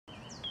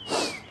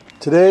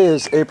Today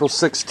is April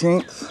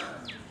 16th.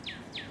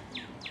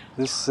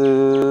 This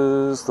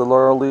is the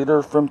Laurel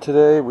Leader from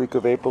today, week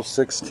of April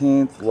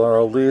 16th.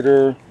 Laurel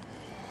Leader.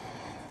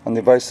 On the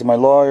advice of my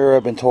lawyer,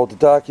 I've been told to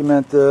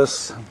document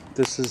this.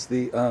 This is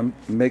the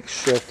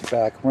makeshift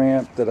back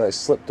ramp that I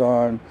slipped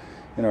on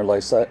in our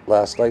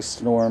last ice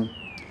storm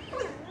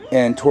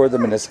and tore the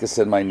meniscus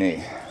in my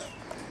knee.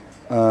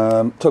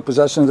 Took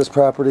possession of this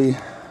property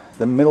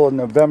the middle of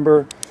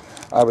November.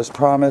 I was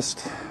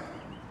promised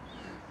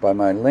by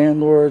my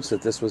landlords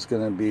that this was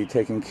going to be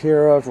taken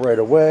care of right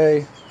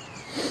away.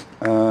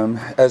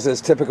 As is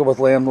typical with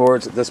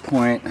landlords at this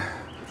point,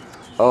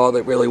 all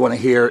they really want to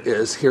hear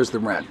is, here's the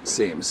rent, it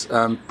seems.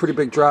 Pretty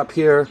big drop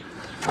here.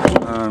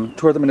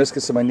 Tore the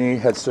meniscus in my knee,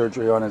 had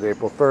surgery on it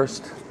April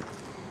 1st.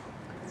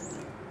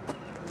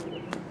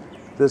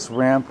 This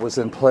ramp was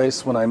in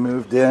place when I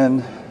moved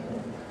in.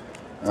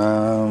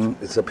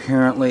 It's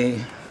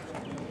apparently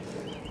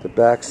the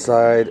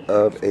backside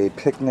of a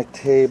picnic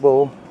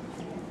table.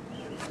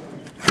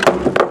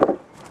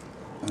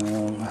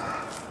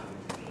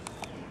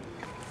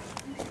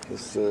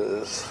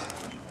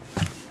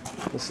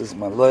 This is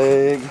my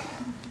leg.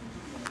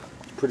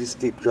 Pretty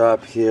steep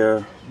drop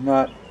here.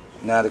 Not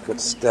an adequate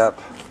step.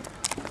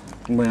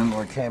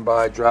 Landlord came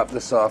by, dropped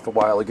this off a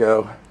while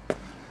ago.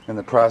 In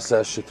the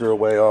process, she threw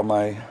away all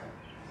my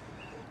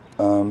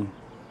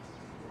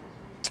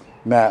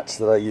mats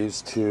that I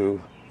used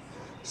to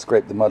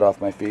scrape the mud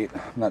off my feet.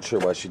 I'm not sure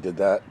why she did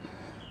that.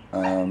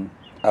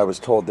 I was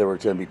told they were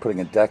going to be putting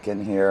a deck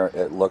in here.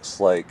 It looks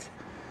like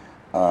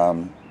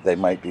they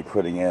might be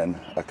putting in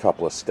a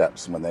couple of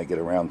steps when they get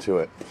around to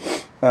it.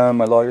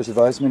 My lawyers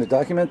advised me to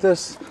document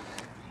this,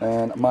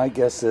 and my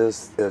guess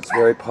is it's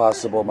very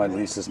possible my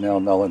lease is now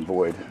null and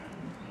void.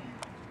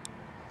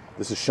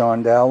 This is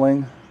Sean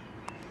Dowling.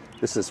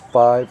 This is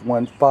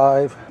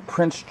 515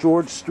 Prince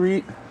George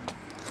Street,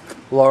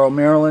 Laurel,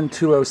 Maryland,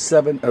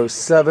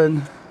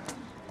 20707.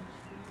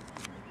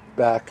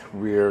 Back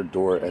rear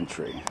door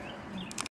entry.